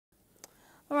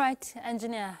All right,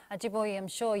 Engineer Ajiboye, I'm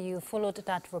sure you followed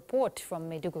that report from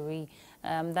Maiduguri.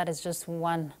 That is just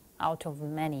one out of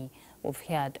many we've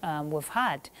had.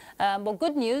 But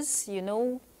good news, you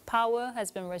know, power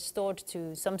has been restored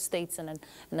to some states in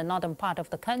the northern part of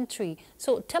the country.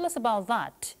 So tell us about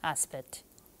that aspect.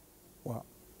 Well,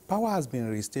 power has been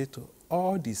restored to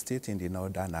all the states in the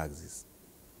northern axis,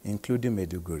 including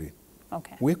Maiduguri.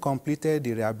 Okay. We completed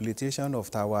the rehabilitation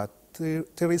of Tower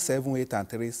 378 and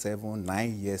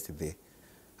 379 yesterday,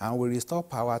 and we restore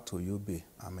power to Yobe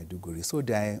and Maiduguri. So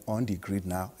they are on the grid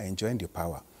now, enjoying the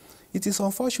power. It is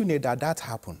unfortunate that that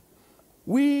happened.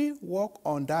 We worked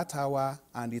on that tower,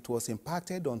 and it was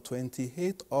impacted on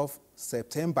 28th of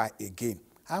September again,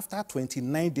 after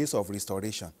 29 days of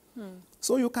restoration.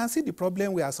 So you can see the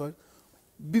problem we are solving.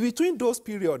 Between those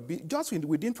periods, just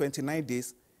within 29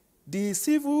 days, the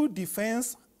civil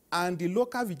defense and the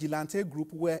local vigilante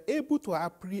group were able to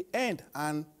apprehend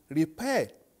and repair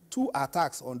 2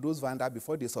 attacks on those vandals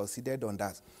before they succeeded on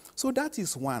that. So that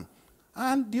is one.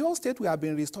 And the whole state we have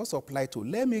been restored supply to,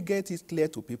 let me get it clear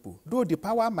to people, though the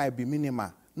power might be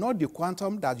minimal, not the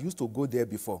quantum that used to go there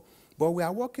before, but we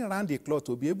are working around the clock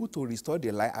to be able to restore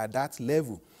the light at that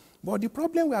level. But the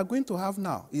problem we are going to have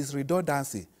now is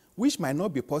redundancy, which might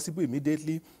not be possible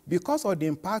immediately because of the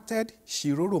impacted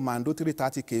Shiroro Mando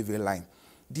 330 kV line.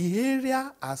 The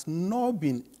area has not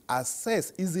been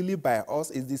accessed easily by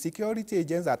us. It's the security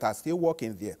agents that are still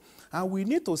working there. And we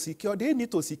need to secure, they need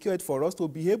to secure it for us to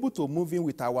be able to move in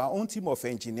with our own team of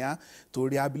engineers to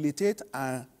rehabilitate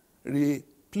and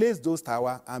replace those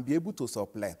towers and be able to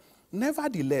supply.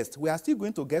 Nevertheless, we are still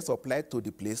going to get supply to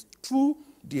the place through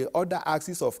the other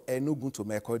axis of Enugu to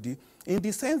Makurdi, in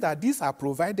the sense that these are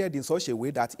provided in such a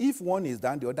way that if one is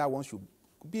down, the other one should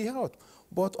be helped.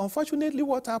 But unfortunately,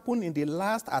 what happened in the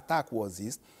last attack was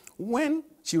this: when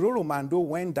Shiroro Mando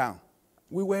went down,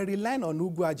 we were relying on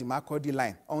Ugwu-Aji-Makurdi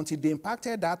line until they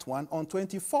impacted that one on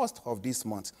 21st of this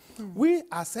month. We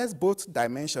assessed both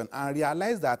dimensions and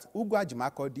realized that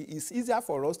Ugwu-Aji-Makurdi is easier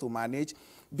for us to manage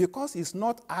because it's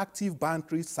not active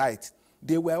boundary site.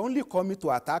 They were only coming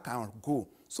to attack and go.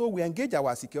 So we engage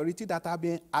our security that have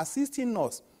been assisting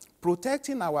us,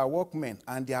 protecting our workmen,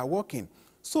 and they are working.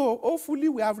 So hopefully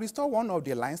we have restored one of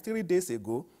the lines 3 days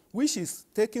ago, which is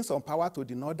taking some power to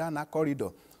the northern corridor.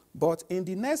 But in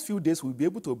the next few days, we'll be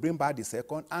able to bring back the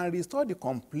second and restore the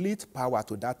complete power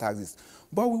to that axis.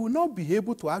 But we will not be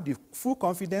able to have the full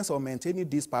confidence of maintaining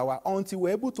this power until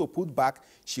we're able to put back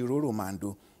Shiroro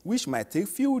Mando, which might take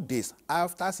few days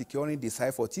after securing the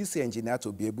site for TC engineer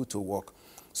to be able to work.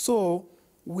 So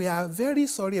we are very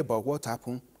sorry about what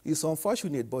happened. It's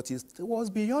unfortunate, but it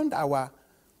was beyond our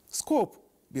scope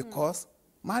because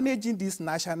managing this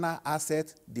national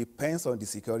asset depends on the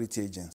security agents.